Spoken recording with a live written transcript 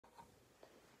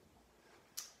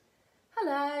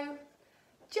Hello!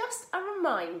 Just a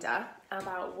reminder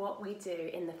about what we do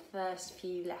in the first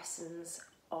few lessons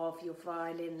of your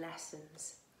violin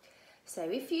lessons. So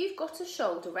if you've got a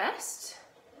shoulder rest,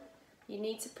 you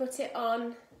need to put it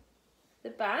on the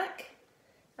back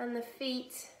and the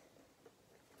feet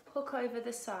hook over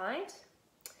the side.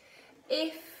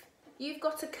 If you've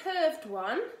got a curved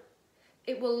one,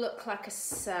 it will look like a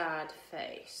sad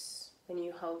face when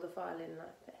you hold the violin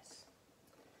like this.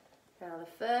 Now the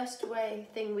first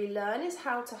thing we learn is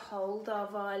how to hold our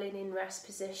violin in rest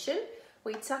position.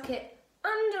 We tuck it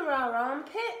under our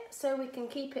armpit so we can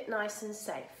keep it nice and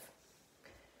safe.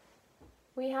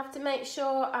 We have to make sure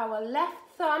our left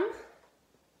thumb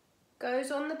goes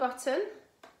on the button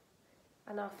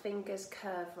and our fingers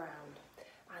curve round.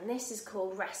 And this is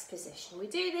called rest position. We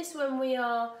do this when we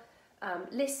are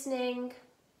listening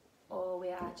or we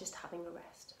are just having a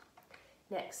rest.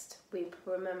 Next, we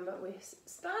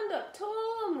stand up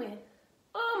tall and we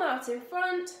arm out in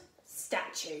front,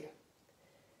 statue.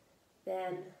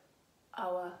 Then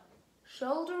our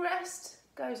shoulder rest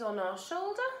goes on our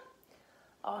shoulder,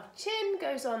 our chin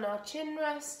goes on our chin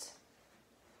rest,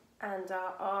 and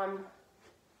our arm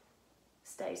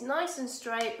stays nice and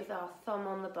straight with our thumb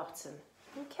on the button.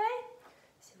 Okay,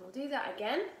 so we'll do that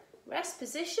again. Rest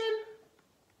position,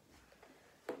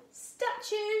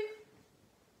 statue,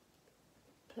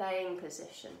 playing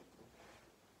position.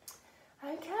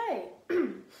 Okay,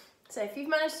 so if you've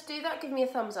managed to do that, give me a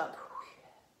thumbs up.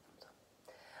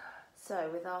 So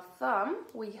with our thumb,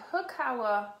 we hook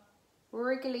our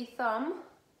wriggly thumb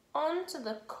onto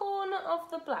the corner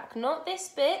of the black. Not this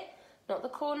bit, not the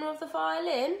corner of the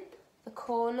violin, the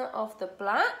corner of the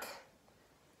black.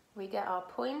 We get our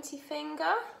pointy finger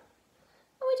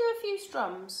and we do a few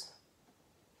strums.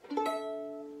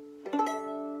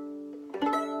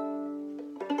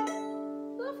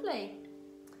 Lovely.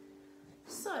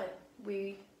 So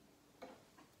we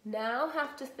now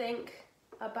have to think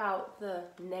about the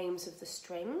names of the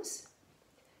strings.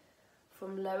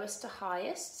 From lowest to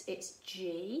highest, it's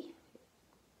G,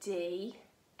 D,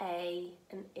 A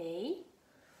and E,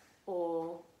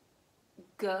 or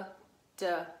G, D,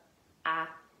 A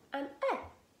and E.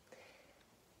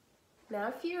 Now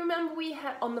if you remember, we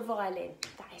had on the violin,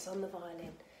 that is on the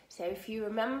violin. So if you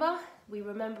remember, we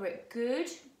remember it, good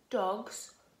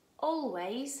dogs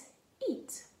always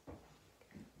eat.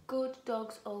 Good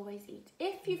dogs always eat.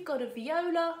 If you've got a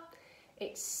viola,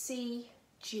 it's C,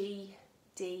 G,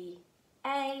 D,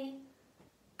 A,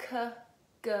 K,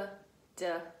 G, D,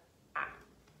 A.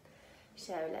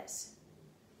 So let's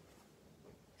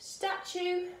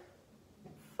statue,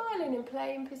 violin in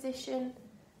playing position,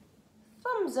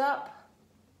 thumbs up,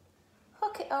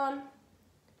 hook it on,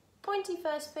 pointy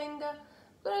first finger.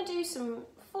 We're going to do some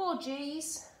 4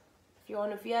 Gs. If you're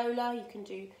on a viola, you can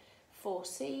do 4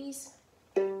 Cs.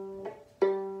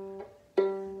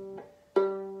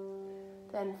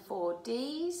 Then 4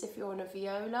 Ds. If you're on a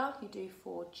viola, you do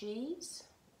 4 Gs.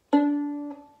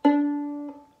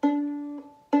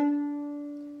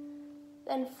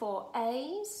 Then 4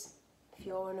 As. If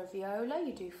you're on a viola,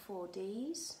 you do 4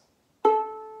 Ds.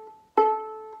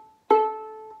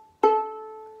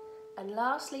 And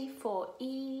lastly, 4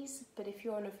 Es, but if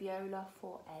you're on a viola,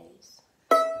 4 As.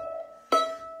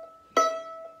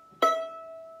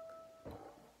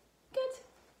 Good.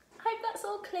 I hope that's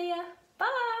all clear.